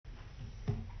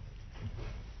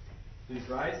Please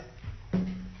rise.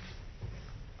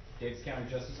 Davis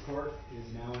County Justice Court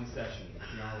is now in session.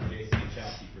 The Honorable Chase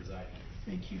Allan presiding.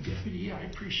 Thank you, Deputy. I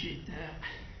appreciate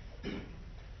that.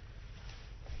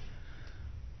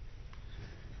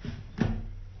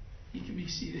 You can be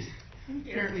seated.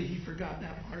 Apparently he forgot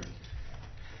that part.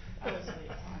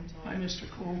 Hi, Mr.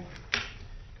 Cole.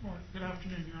 Good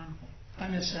afternoon, Your Honor. Hi,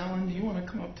 Miss Allan. Do you want to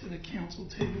come up to the council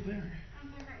table there?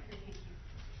 I'm right here, thank you.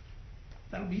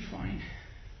 That'll be fine.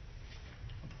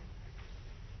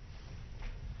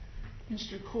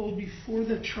 Mr. Cole, before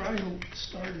the trial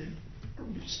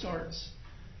starts,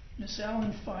 Miss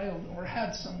Allan filed, or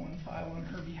had someone file on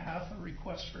her behalf, a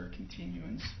request for a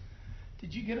continuance.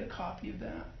 Did you get a copy of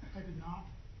that? I did not.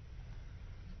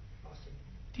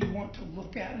 Do you want to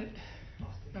look at it?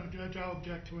 No, Judge, I'll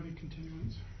object to any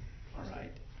continuance. All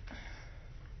right.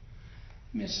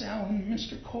 Miss Allan,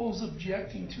 Mr. Cole's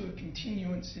objecting to a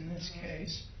continuance in this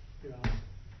case. Do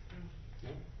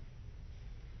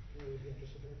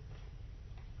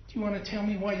you want to tell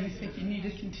me why you think you need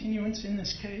a continuance in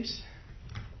this case?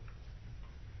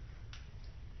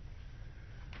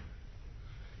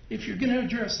 If you're going to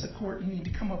address the court, you need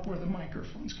to come up where the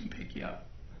microphones can pick you up.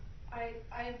 I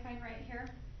am fine right here.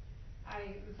 I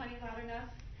am plenty loud enough.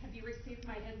 Have you received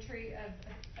my entry of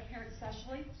appearance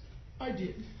specially? I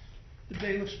did. The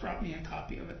bailiffs brought me a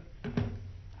copy of it.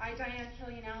 I, Diane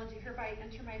Allan, do hereby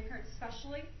enter my appearance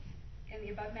specially in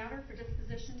the above matter for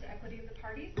disposition to equity of the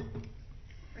parties.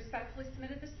 Respectfully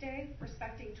submitted this day,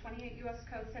 respecting 28 U.S.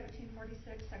 Code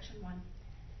 1746, Section 1.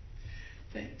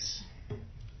 Thanks.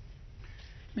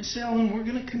 Miss Allan, we're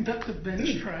going to conduct a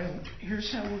bench trial.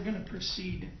 Here's how we're going to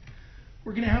proceed.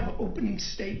 We're going to have opening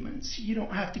statements. You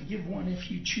don't have to give one if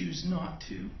you choose not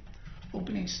to.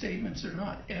 Opening statements are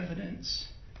not evidence,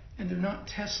 and they're not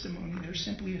testimony. They're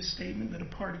simply a statement that a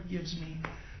party gives me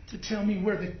to tell me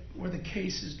where the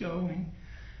case is going.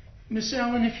 Miss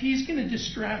Allan, if he's going to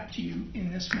distract you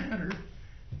in this matter,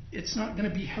 it's not going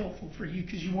to be helpful for you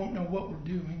because you won't know what we're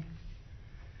doing.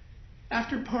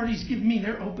 After parties give me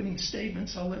their opening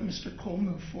statements, I'll let Mr. Cole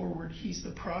move forward. He's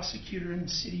the prosecutor, and the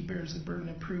city bears the burden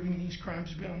of proving these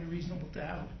crimes beyond a reasonable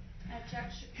doubt.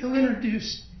 Objection. He'll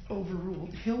introduce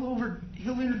overruled.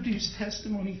 He'll introduce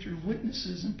testimony through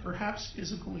witnesses and perhaps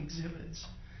physical exhibits.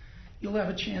 You'll have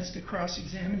a chance to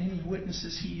cross-examine any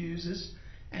witnesses he uses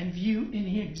and view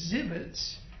any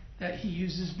exhibits that he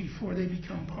uses before they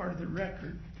become part of the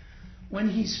record. When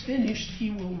he's finished,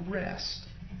 he will rest.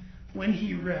 When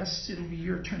he rests, it'll be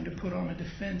your turn to put on a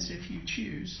defense if you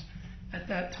choose. At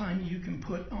that time, you can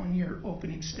put on your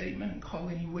opening statement and call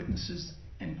any witnesses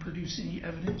and produce any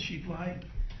evidence you'd like.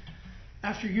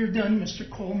 After you're done, Mr.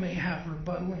 Cole may have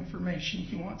rebuttal information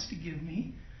he wants to give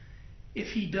me. If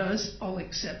he does, I'll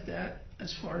accept that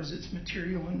as far as it's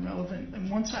material and relevant.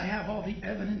 And once I have all the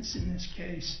evidence in this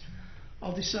case,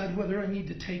 I'll decide whether I need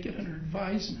to take it under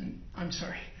advisement.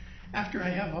 After I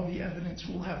have all the evidence,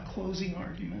 we'll have closing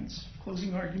arguments.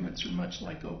 Closing arguments are much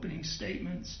like opening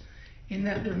statements in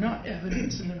that they're not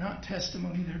evidence and they're not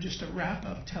testimony. They're just a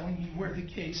wrap-up telling you where the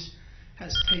case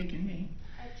has taken me.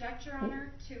 I object, Your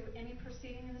Honor, to any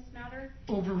proceeding in this matter.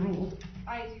 Overruled.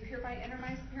 I do hereby enter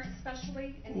my appearance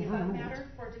specially in the above matter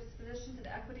for disposition to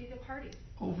the equity of the parties.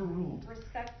 Overruled.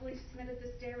 Respectfully submitted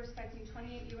this day, respecting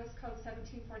 28 U.S. Code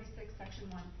 1746, Section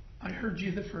 1. I heard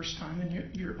you the first time,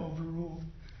 and you're overruled.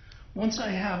 Once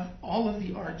I have all of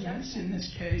the arguments in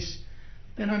this case,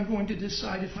 then I'm going to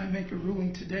decide if I make a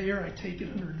ruling today or I take it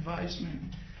under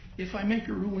advisement. If I make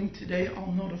a ruling today,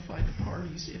 I'll notify the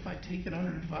parties. If I take it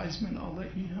under advisement, I'll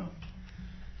let you know.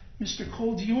 Mr.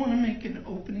 Cole, do you want to make an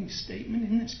opening statement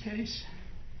in this case?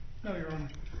 No, Your Honor.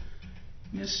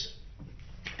 Miss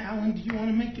Allan, do you want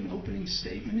to make an opening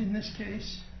statement in this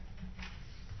case?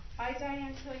 I,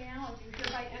 Diane Allan, do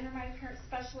hereby enter my appearance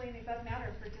specially in the above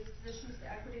matter for disposition to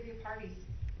the equity of the parties.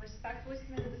 Respectfully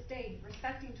submitted this day,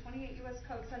 respecting 28 U.S.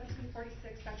 Code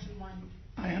 1746, Section 1.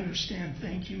 I understand.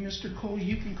 Thank you. Mr. Cole,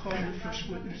 you can call your first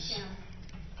witness.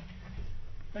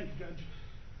 Thank you, Judge.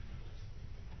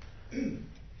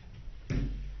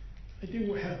 I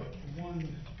do have one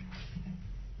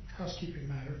housekeeping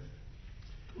matter.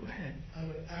 Go ahead. I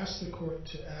would ask the court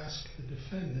to ask the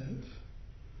defendant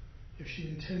if she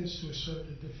intends to assert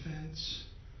a defense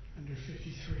under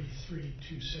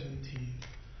 53-3-217.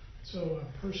 So a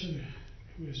person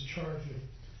who is charged with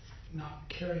not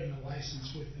carrying a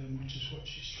license with them, which is what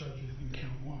she's charged with in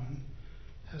count 1,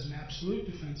 has an absolute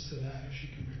defense to that if she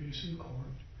can produce in court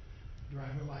a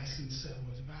driver license that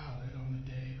was valid on the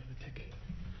day of the ticket.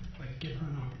 I'd like to give her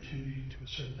an opportunity to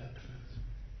assert that defense.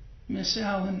 Miss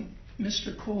Allan,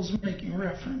 Mr. Cole's making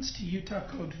reference to Utah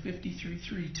Code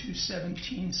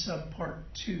 53-3-217 subpart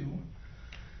 2.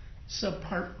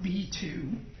 subpart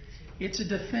B2. It's a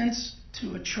defense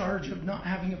to a charge of not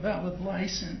having a valid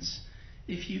license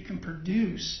if you can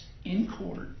produce in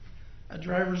court a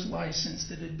driver's license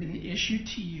that had been issued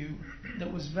to you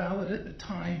that was valid at the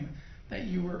time that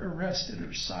you were arrested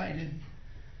or cited.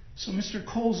 So Mr.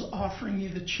 Cole's offering you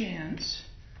the chance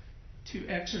to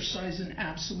exercise an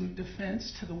absolute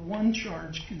defense to the one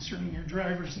charge concerning your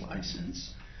driver's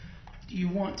license. Do you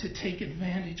want to take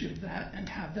advantage of that and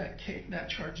have that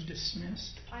charge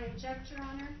dismissed? I object, Your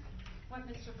Honor. What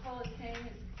Mr. Cole is saying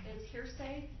is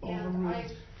hearsay, Overruled. and I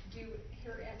do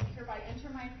hereby enter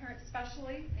my appearance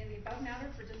specially in the above matter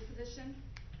for disposition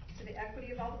to the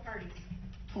equity of all the parties.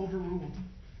 Overruled.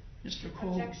 Mr.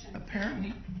 Cole, Objection.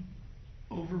 apparently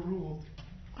overruled.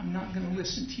 I'm not going to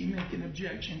listen to you make an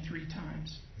objection 3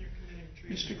 times.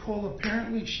 Mr. Cole,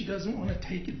 apparently she doesn't want to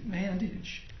take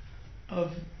advantage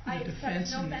of I the accept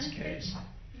defense no in this benefit, case.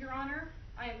 Your Honor.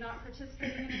 I am not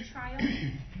participating in a trial.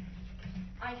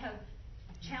 I have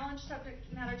challenged subject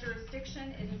matter jurisdiction.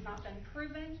 It has not been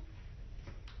proven.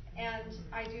 And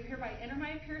I do hereby enter my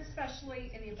appearance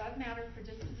specially in the above matter for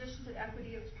disposition to the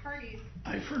equity of parties.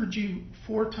 I've heard you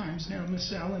 4 times now,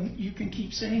 Miss Allan. You can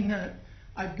keep saying that.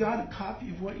 I've got a copy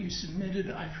of what you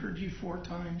submitted. I've heard you 4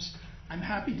 times. I'm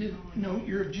happy to note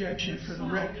your objection for the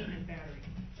record.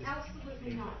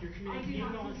 Absolutely not. You're I committing do not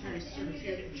involuntary consent to any of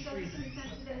servitude this. and He doesn't treason.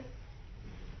 consent to this.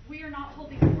 We are not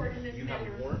holding court in this You have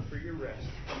matter. a warrant for your arrest.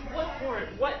 What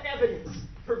warrant? What evidence?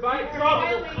 Provide You are probable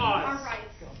violating cause. our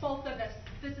rights, both of us.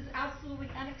 This is absolutely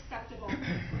unacceptable.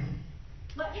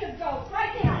 Let him go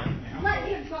right now. Let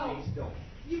him go. Please don't.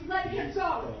 You let him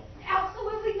go.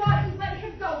 Absolutely not. You let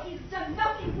him go. He's done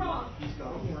nothing wrong. He's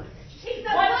got a warrant. He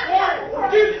does What not have a warrant?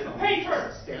 warrant. Produce the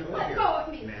paper. Stand over Let here. go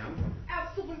of me. Ma'am,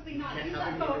 Absolutely not. can't You have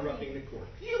let him go of interrupting me. the court.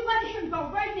 You let him go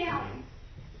right now.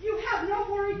 You have no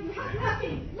warrant. You have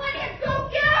nothing. Let him go.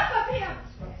 Get off of him.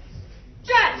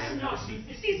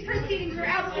 Judge, these proceedings are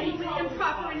absolutely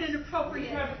improper and You inappropriate.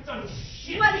 haven't done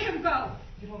shit. Let him go.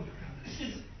 This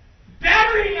is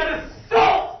battery and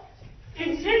assault!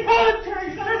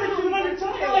 Involuntary servitude under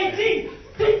Title 18!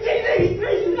 CTV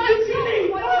 3!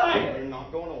 You're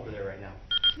not going over there right now.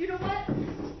 You know what?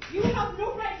 You have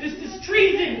no right to This do is this to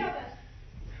treason. any of us.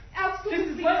 This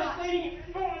Absolutely is not. legislating.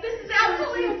 This is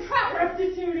absolutely improper.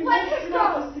 Substituting Let him go.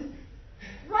 officers.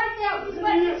 Right now, you The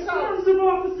let him swarms go.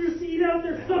 of officers seed out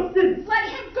their substance. Let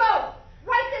him go.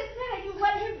 Right this minute, you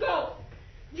let him go.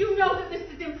 You know that this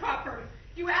is improper.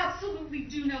 You absolutely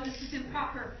do know this is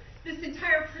improper. This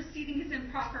entire proceeding is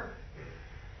improper.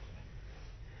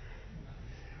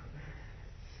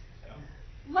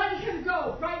 Let him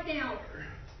go right now.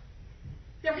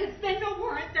 There has been no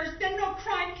warrant. There's been no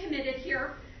crime committed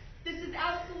here. This is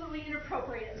absolutely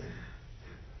inappropriate.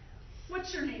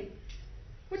 What's your name?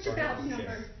 What's your badge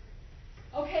number?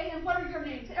 Okay, and what are your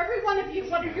names? Every one of you,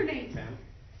 what are your names? Ma'am,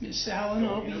 Miss Allan,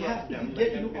 I'll be happy to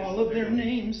get you all of their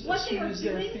names What as they soon are as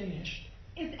they're doing finished.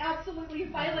 Is absolutely a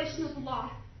violation of the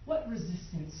law. What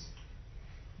resistance?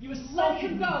 You Let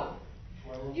assaulted him me. go.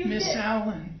 You Miss did.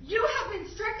 Allan, You have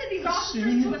instructed these As officers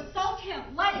soon- to assault him.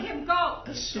 Let him go.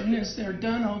 as soon as they're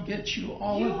done, I'll get you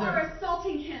all You of are their...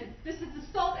 assaulting him. This is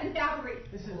assault and battery.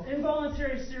 This is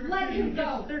involuntary servitude. Let him against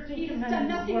go. the 13th He has Amendment done as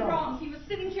nothing well. wrong. He was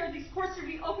sitting here. These courts are to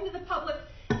be open to the public.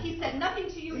 He said nothing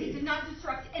to you. He did not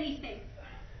disrupt anything.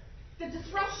 The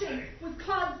disruption was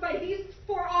caused by these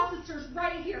 4 officers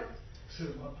right here. Sit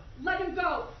him up. Let him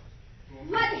go.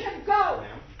 Let him go.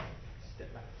 ma'am,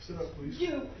 step back. Sit up, please.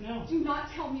 You No. do not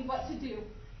tell me what to do.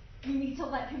 You need to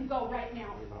let him go right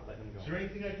now. We're not letting him Is go. there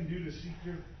anything I can do to seek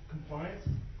your compliance?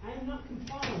 I am not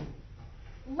complying.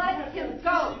 Let You have him to have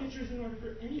go. signatures in order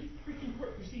for any freaking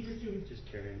court procedure to Just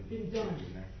carry him. Been done.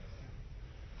 in there.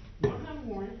 You don't have a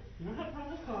warrant, you don't have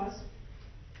probable cause.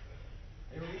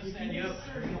 Hey, we're gonna stand you up.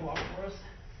 Are you gonna walk for us?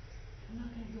 I'm not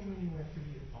gonna go anywhere for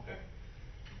you. Okay.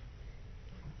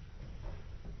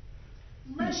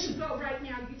 Let him go right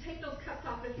now. You take those cuffs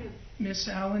off of him. Miss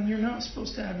Allan, you're not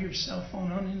supposed to have your cell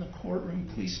phone on in the courtroom.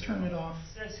 Please turn it off.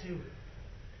 Says who?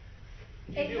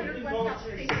 800 West South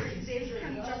State Street, Davis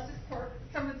County Justice Court.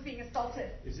 Someone's being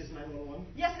assaulted. Is this 911?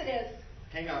 Yes, it is.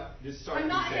 Hang up. Just start. I'm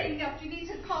not what you say. hanging up. You need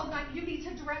to call 9. You need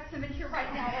to direct them in here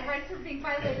right now. My rights are being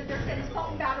violated. There's an assault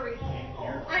and battery.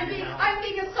 I'm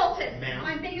being assaulted. Ma'am,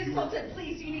 I'm being you assaulted.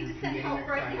 Please, you need to send committing help a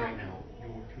right crime now. right now.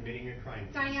 You were committing a crime.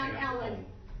 Diane Hang up the Allan. phone.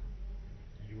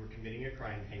 You were committing a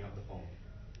crime. Hang up the phone.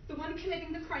 The one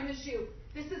committing the crime is you.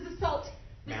 This is assault.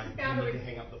 This Ma'am, is you battery. need to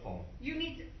hang up the phone.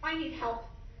 I need help.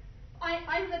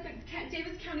 I live at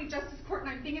Davis County Justice Court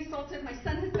and I'm being assaulted. My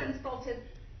son has been assaulted.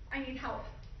 I need help.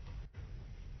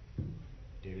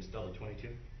 Davis Delta 22.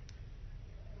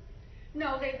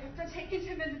 No, they're taking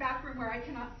him in the back room where I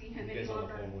cannot see him You any guys on the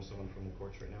longer. phone with someone from the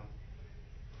courts right now?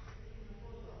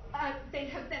 They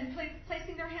have been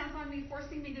placing their hands on me,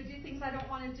 forcing me to do things I don't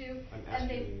want to do, I'm and asking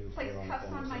they you if placed you're on the cuffs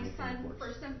phone on with my someone from son the for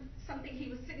courts. something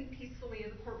he was sitting peacefully in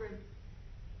the courtroom.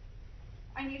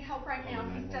 I need help right On now.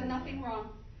 the He's done 911 nothing line. wrong.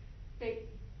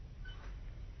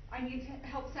 I need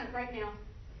help sent right now.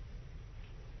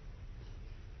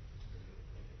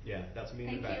 Yeah, that's me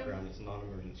in the Thank you. background. It's a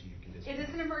non-emergency. You can It disconnect.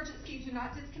 is an emergency. Do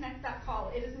not disconnect that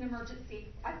call. It is an emergency.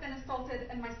 I've been assaulted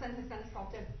and my son has been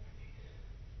assaulted.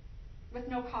 With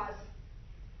no cause.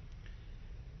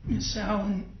 Miss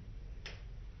Allan,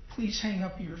 please hang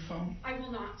up your phone. I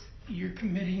will not. You're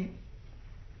committing,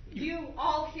 You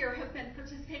all here have been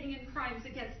participating in crimes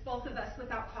against both of us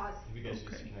without cause. You guys Okay.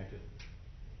 disconnected.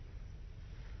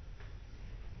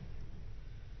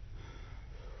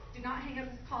 Do not hang up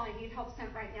this call. I need help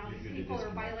sent right now. You're These good to people are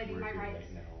disconnect. violating We're my here rights.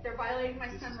 right now. They're violating my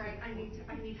This son's is right. I need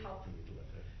important. help. You need to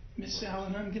let that Miss work.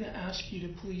 Allan, I'm gonna ask you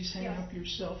to please hang Yes. up your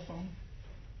cell phone.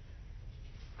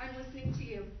 I'm listening to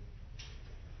you.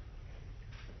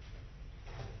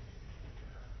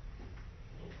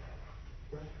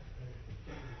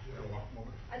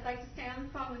 I'd like to stay on the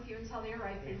phone with you until they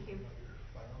arrive. Thank you.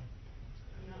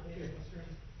 I'm not leaving this room.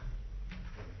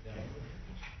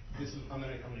 I'm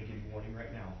gonna give you warning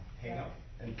right now. Hang up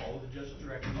and follow the judge's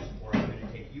directions, or I'm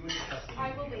gonna take you into custody I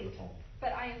and will hang up leave, the phone.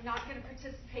 but I am not going to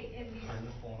participate in these. Turn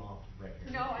the phone off right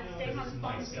here. No, I'm staying on This the is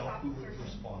phone with these myself who officers.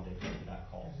 responded to that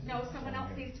call. No, someone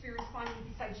else Okay. needs to be responding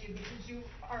besides you because you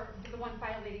are the one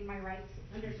violating my rights.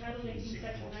 Under Title 18,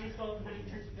 Section 912,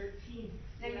 913.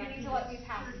 Then you need to let me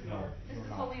pass. No, This you're is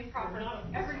not. totally improper.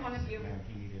 Every one of you. Ma'am,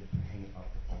 he needed to hang up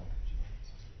the phone.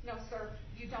 No, sir,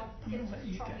 you don't I'm get gonna let to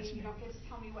you tell guys me, you know. don't get to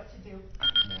tell me what to do.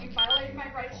 Ma'am, You violated my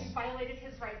hang up the rights, you phone. violated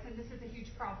his rights, and this is a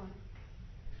huge problem.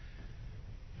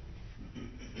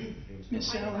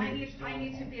 Miss I Allan,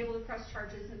 need to be able to press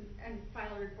charges and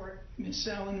file a report. Miss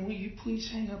Allan, will you please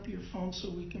hang up your phone so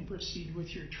we can proceed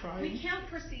with your trial? We can't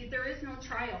proceed, there is no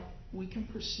trial. We can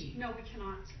proceed. No, we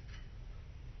cannot.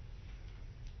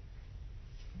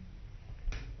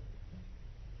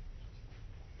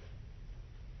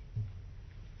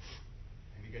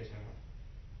 Have you guys hung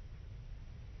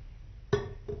up?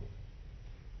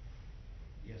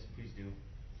 Yes, please do.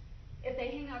 If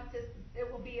they hang up this,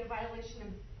 it will be a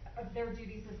violation of their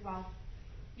duties as well.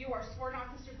 You are sworn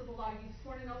officers of the law, you've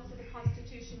sworn an oath to the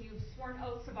Constitution, you've sworn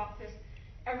oaths of office.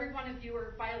 Every one of you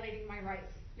are violating my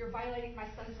rights. You're violating my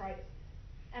son's rights.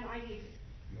 And I need.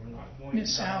 You're not going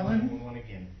Miss to dial Allan? 911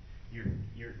 again.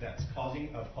 That's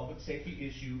causing a public safety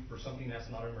issue for something that's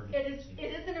not an emergency.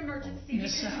 It is an emergency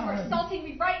Miss because you are Allan. assaulting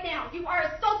me right now. You are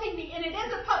assaulting me and it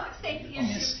is a public safety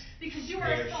issue Miss- because you are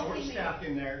They're assaulting me. short-staffed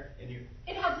in there, and you.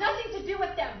 It has nothing to do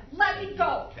with them. Let me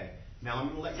go. Okay, now I'm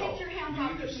gonna let go. Take your hands You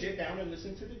off either of me. sit down and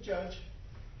listen to the judge.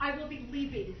 I will be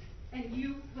leaving and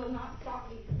you will not stop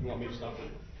me. You want me to stop her?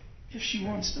 If she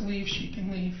wants to leave, she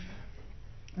can leave.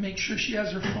 Make sure she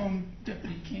has her phone,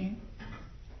 Deputy King.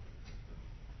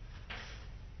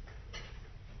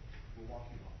 We're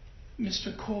walking off.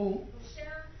 Mr. Cole,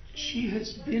 Sheriff, she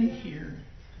has been here.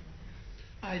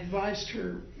 I advised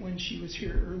her when she was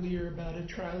here earlier about a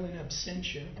trial in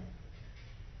absentia.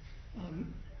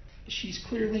 She's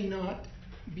clearly not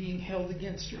being held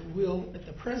against her will at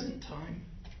the present time,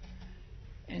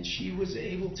 and she was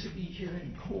able to be here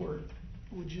in court.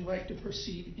 Would you like to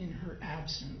proceed in her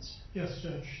absence? Yes,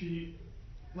 Judge, she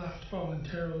left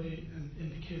voluntarily and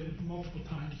indicated multiple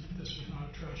times that this was not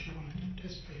a trial she wanted to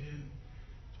participate in.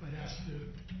 So I'd ask to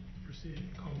proceed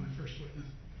and call my first witness.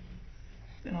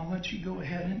 Then I'll let you go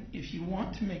ahead, and if you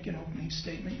want to make an opening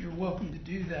statement, you're welcome to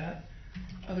do that.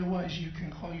 Otherwise, you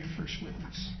can call your first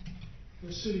witness.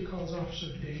 The city calls Officer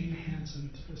Diane Allan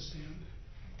to the stand.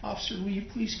 Officer, will you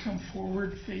please come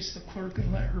forward, face the clerk,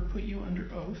 and let her put you under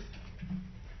oath?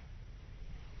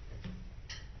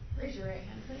 Raise your right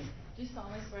hand, please. Do you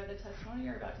solemnly swear the testimony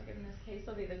you're about to give in this case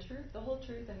will be the truth, the whole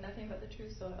truth, and nothing but the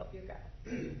truth, so help you God?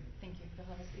 Thank you. You'll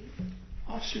have a seat.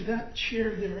 Officer, that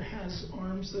chair there has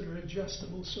arms that are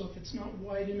adjustable, so if it's not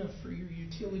wide enough for your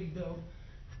utility belt,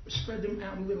 spread them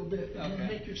out a little bit and then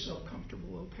Okay. make yourself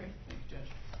comfortable, okay? Thank you, Judge.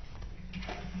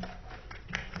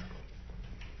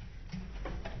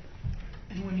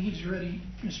 And when he's ready,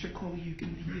 Mr. Cole, you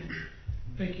can begin.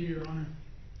 Thank you, Your Honor.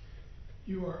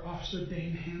 You are Officer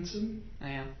Diane Allan. I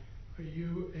am. Are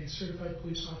you a certified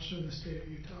police officer in the state of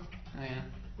Utah? I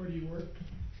am. Where do you work?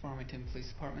 Farmington Police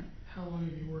Department. How long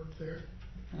have you worked there?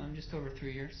 Just over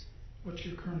 3 years. What's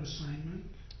your current assignment?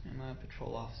 I'm a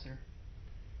patrol officer.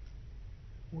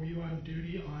 Were you on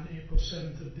duty on April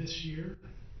 7th of this year?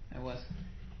 I was.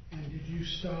 And did you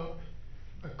stop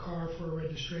a car for a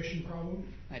registration problem?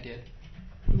 I did.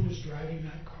 Who was driving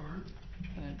that car?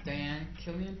 Diane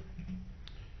Killian?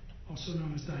 Also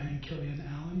known as Diane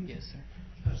Allan? Yes, sir.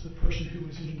 That's the person who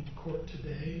was in court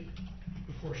today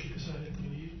before she decided to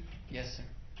leave? Yes, sir.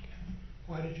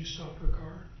 Why did you stop her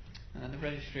car? The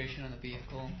registration on the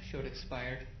vehicle showed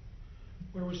expired.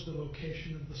 Where was the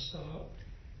location of the stop?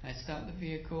 I stopped the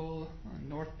vehicle on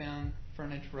northbound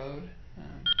Frontage Road,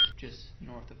 just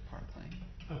north of Park Lane.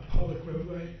 A public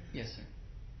roadway? Yes, sir.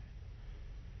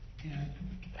 And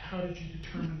how did you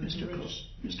determine that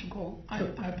the Mr. Cole, I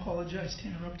apologize to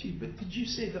interrupt you, but did you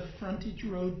say the frontage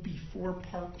road before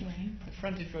Park Lane? The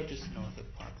frontage road just north of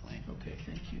Park Lane. Okay,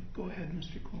 thank you. Go ahead,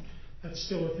 Mr. Cole. That's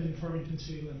still within Farmington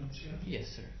city limits, yeah? Yes,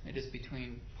 sir. It is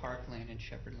between Park Lane and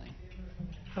Shepherd Lane.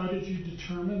 How did you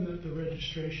determine that the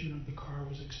registration of the car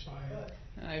was expired?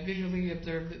 I visually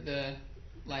observed that the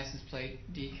license plate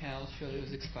decals showed it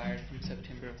was expired from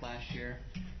September of last year.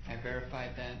 I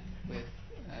verified that with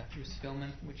through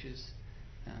Spillman, which is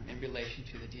in relation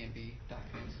to the DMV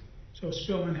documents. So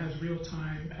Spillman has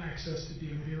real-time access to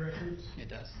DMV records? It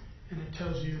does. And it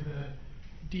tells you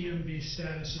the DMV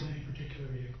status of any particular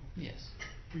vehicle? Yes.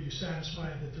 Were you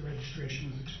satisfied that the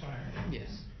registration was expired? Yes.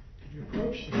 Did you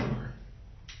approach the car?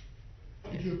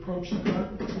 Did Yes. you approach the car?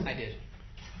 I did.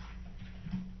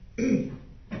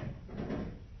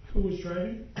 Who was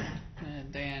driving?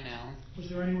 Diane Allan. Was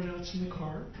there anyone else in the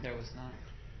car? There was not.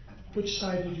 Which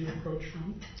side did you approach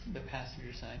from? The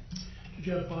passenger side. Did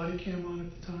you have body cam on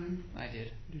at the time? I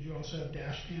did. Did you also have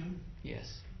dash cam?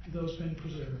 Yes. Have those been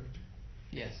preserved?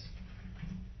 Yes.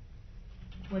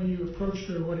 When you approached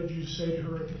her, what did you say to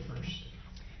her at the first?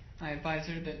 I advised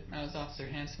her that I was Officer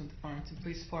Hanson with the Farmington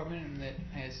Police Department and that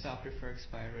I had stopped her for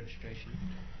expired registration.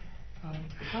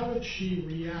 How did she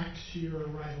react to your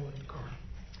arrival at the car?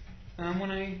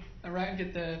 When I arrived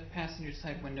at the passenger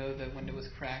side window, the window was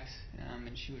cracked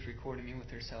and she was recording me with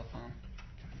her cell phone.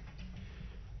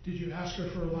 Did you ask her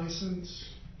for a license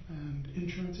and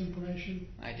insurance information?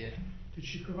 I did. Did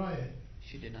she provide it?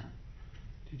 She did not.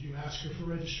 Did you ask her for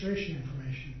registration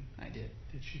information? I did.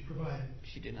 Did she provide it?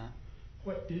 She did not.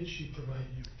 What did she provide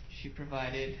you? She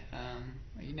provided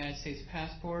a United States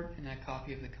passport and a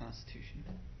copy of the Constitution.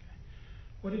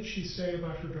 What did she say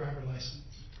about her driver license?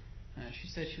 She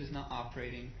said she was not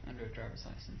operating under a driver's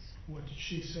license. What did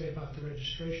she say about the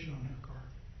registration on her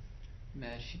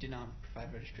car? She did not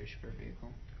provide registration for her vehicle.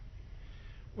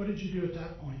 What did you do at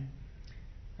that point?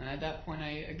 At that point,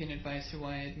 I again advised her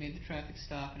why I had made the traffic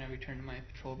stop, and I returned to my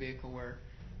patrol vehicle where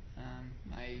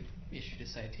I issued a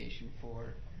citation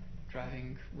for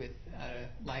driving without a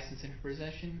license in her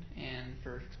possession and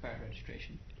for expired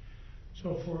registration.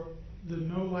 So for the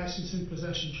no license in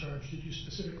possession charge, did you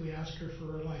specifically ask her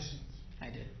for her license? I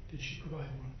did. Did she provide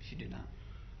one? She did not.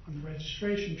 On the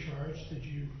registration charge, did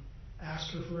you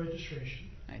ask her for registration?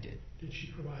 I did. Did she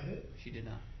provide it? She did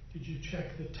not. Did you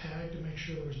check the tag to make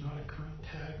sure there was not a current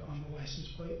tag on the license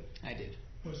plate? I did.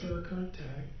 Was there a current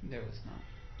tag? There was not.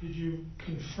 Did you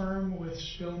confirm with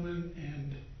Spillman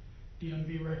and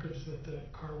DMV records that the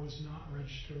car was not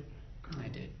registered currently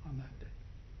I did. on that day?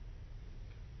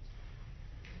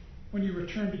 When you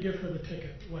returned to give her the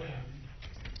ticket, what happened?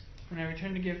 When I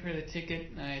returned to give her the ticket,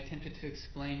 I attempted to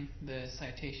explain the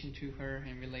citation to her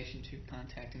in relation to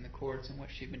contacting the courts and what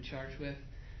she'd been charged with.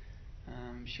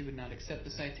 She would not accept the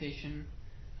citation.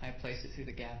 I placed it through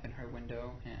the gap in her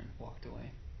window and walked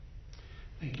away.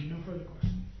 Thank you. No further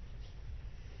questions.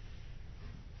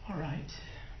 All right.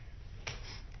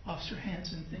 Officer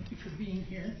Hanson, thank you for being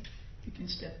here. You can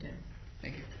step down.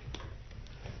 Thank you.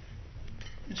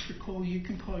 Mr. Cole, you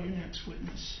can call your next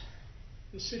witness.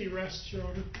 The city rests, Your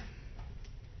Honor.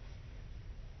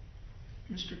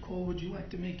 Mr. Cole, would you like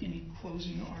to make any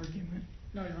closing argument?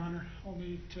 No, Your Honor.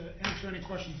 Only to answer any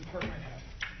questions the court might have.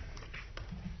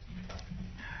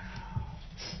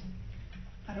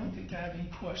 I don't think I have any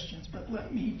questions, but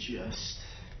let me just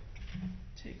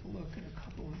take a look at a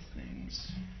couple of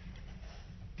things.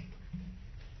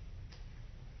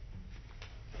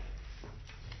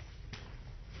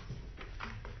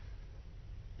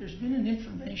 There's been an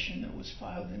information that was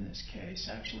filed in this case.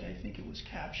 Actually, I think it was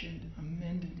captioned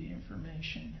amended the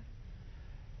information.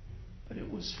 But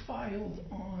it was filed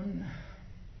on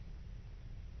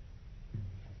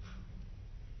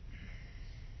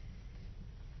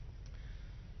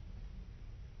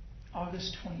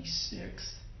August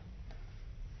 26th.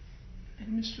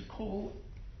 And Mr. Cole,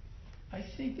 I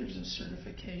think there's a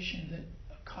certification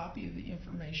that a copy of the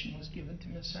information was given to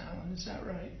Ms. Allan. Is that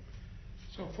right?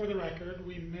 So for the record,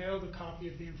 we mailed a copy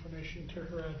of the information to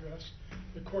her address.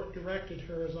 The court directed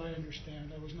her, as I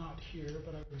understand. I was not here,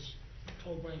 but I was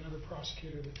told by another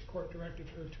prosecutor that the court directed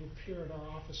her to appear at our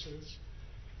offices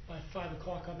by 5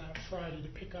 o'clock on that Friday to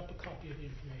pick up a copy of the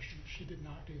information. She did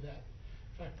not do that.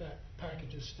 In fact, that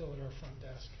package is still at our front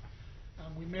desk.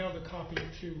 We mailed a copy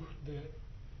to the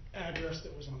address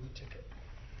that was on the ticket.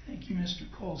 Thank you, Mr.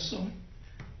 Cole. So,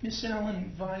 Ms.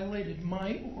 Allan violated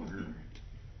my order.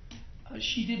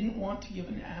 She didn't want to give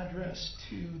an address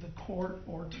to the court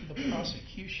or to the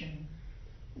prosecution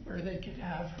where they could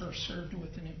have her served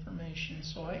with an information.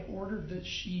 So I ordered that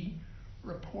she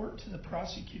report to the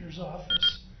prosecutor's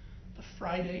office the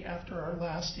Friday after our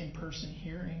last in-person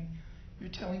hearing. You're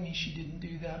telling me she didn't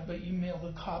do that, but you mailed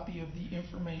a copy of the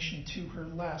information to her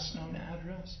last known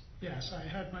address? Yes, I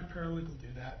had my paralegal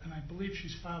do that, and I believe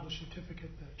she's filed a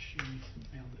certificate that she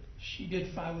mailed it. She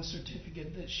did file a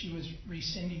certificate that she was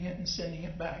rescinding it and sending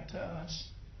it back to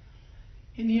us.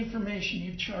 In the information,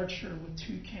 you've charged her with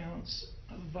 2 counts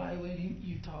of violating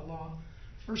Utah law.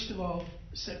 First of all,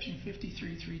 section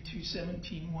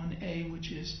 533217(1)A,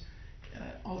 which is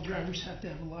all drivers have to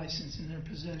have a license in their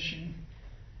possession.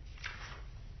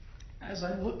 As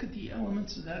I look at the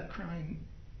elements of that crime,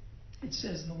 it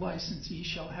says the licensee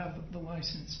shall have the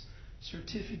license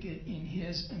certificate in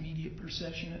his immediate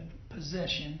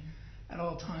possession at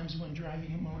all times when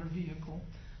driving a motor vehicle.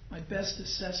 My best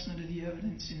assessment of the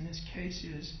evidence in this case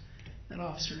is that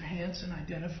Officer Hansen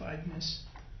identified Ms.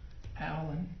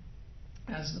 Allan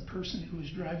as the person who was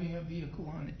driving a vehicle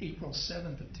on April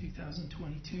 7th of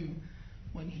 2022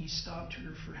 when he stopped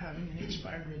her for having an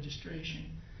expired registration.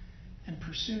 And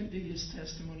pursuant to his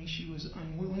testimony, she was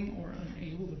unwilling or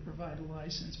unable to provide a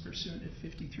license pursuant to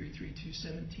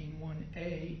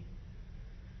 533217(1)A.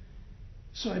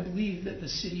 So I believe that the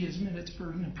city has met its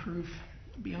burden of proof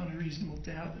beyond a reasonable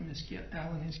doubt that Ms.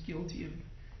 Allan is guilty of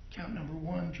count number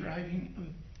 1,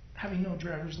 having no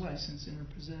driver's license in her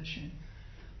possession.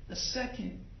 The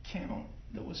second count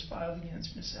that was filed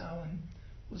against Ms. Allan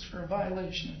was for a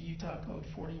violation of Utah Code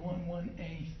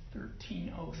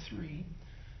 411A1303,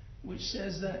 which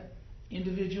says that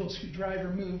individuals who drive or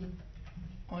move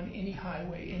on any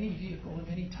highway, any vehicle of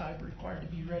any type, are required to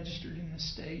be registered in the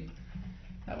state.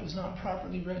 That was not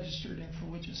properly registered and for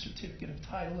which a certificate of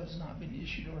title has not been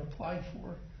issued or applied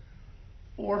for,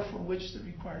 or for which the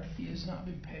required fee has not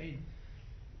been paid.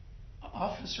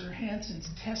 Officer Hansen's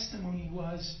testimony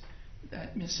was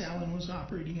that Ms. Allan was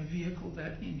operating a vehicle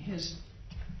that in his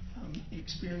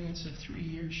experience of 3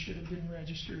 years should have been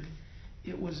registered.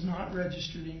 It was not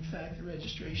registered. In fact, the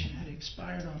registration had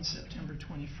expired on September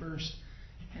 21st,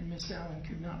 and Ms. Allan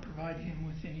could not provide him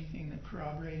with anything that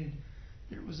corroborated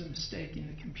there was a mistake in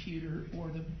the computer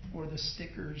or the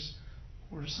stickers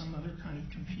or some other kind of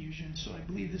confusion. So I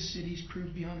believe the city's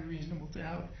proved beyond a reasonable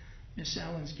doubt Ms.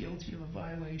 Allan's guilty of a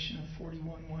violation of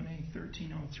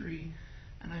 411A1303,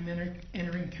 and I'm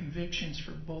entering convictions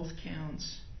for both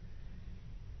counts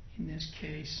in this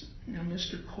case. Now,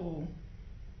 Mr. Cole,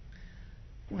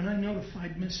 when I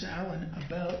notified Ms. Allan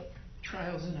about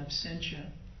trials in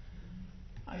absentia,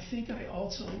 I think I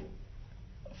also,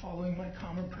 following my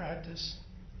common practice,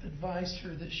 advised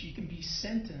her that she can be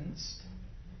sentenced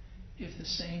if the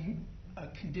same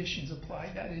conditions apply.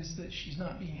 That is, that she's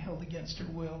not being held against her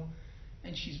will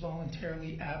and she's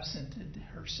voluntarily absented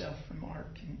herself from our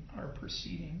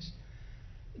proceedings.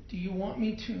 Do you want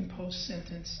me to impose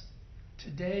sentence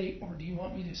today, or do you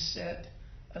want me to set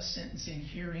a sentencing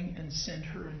hearing and send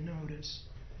her a notice?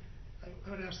 I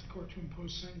would ask the court to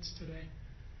impose sentence today.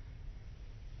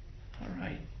 All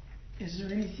right. Is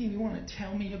there anything you want to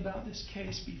tell me about this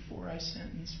case before I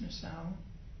sentence Ms. Allan?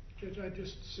 Judge, I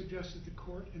just suggested the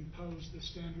court impose the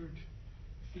standard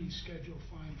fee schedule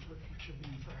fine for each of the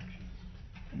infractions.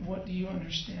 And what do you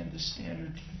understand the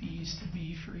standard fees to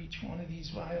be for each one of these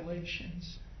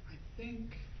violations? I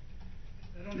think,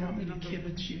 I don't Do you want me know to give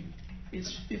it to you?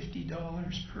 It's $50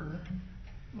 per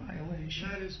violation.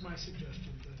 That is my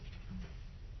suggestion, Judge.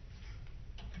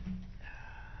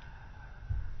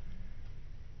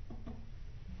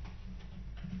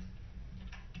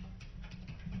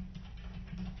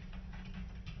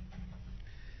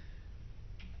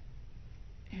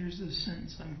 Here's the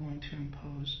sentence I'm going to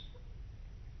impose.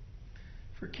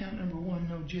 For count number 1,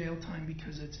 no jail time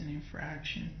because it's an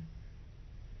infraction,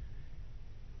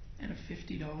 and a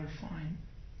 $50 fine.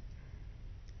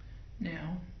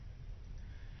 Now,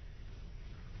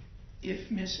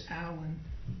 if Ms. Allan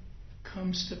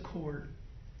comes to court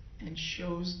and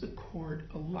shows the court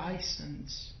a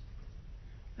license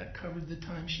that covered the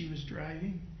time she was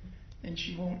driving, then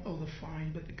she won't owe the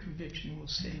fine, but the conviction will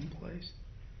stay in place.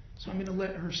 So I'm going to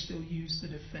let her still use the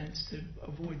defense to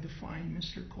avoid the fine,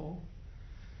 Mr. Cole.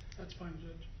 That's fine,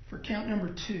 Judge. For count number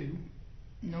 2,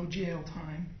 no jail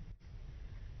time,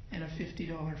 and a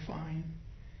 $50 fine.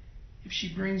 If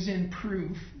she brings in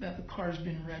proof that the car's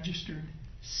been registered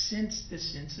since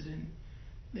this incident,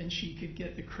 then she could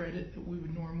get the credit that we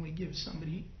would normally give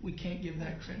somebody. We can't give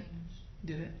that credit.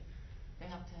 Did it? They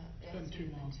have to, it Been has to too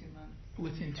be long. within 2 months.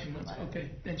 Within 2 of the months, violation.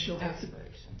 okay. Then she'll have to,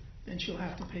 Expiration. then she'll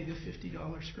have to pay the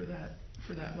 $50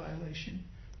 for that violation,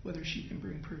 whether she can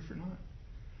bring proof or not.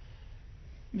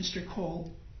 Mr.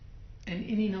 Cole, and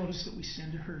any notice that we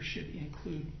send to her should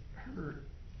include her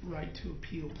right to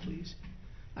appeal, please.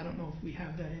 I don't know if we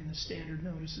have that in the standard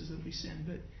notices that we send,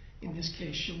 but in this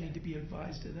case, she'll need to be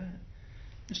advised of that.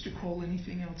 Mr. Cole,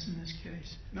 anything else in this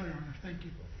case? No, Your Honor, thank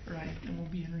you. All right, and we'll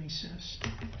be in recess.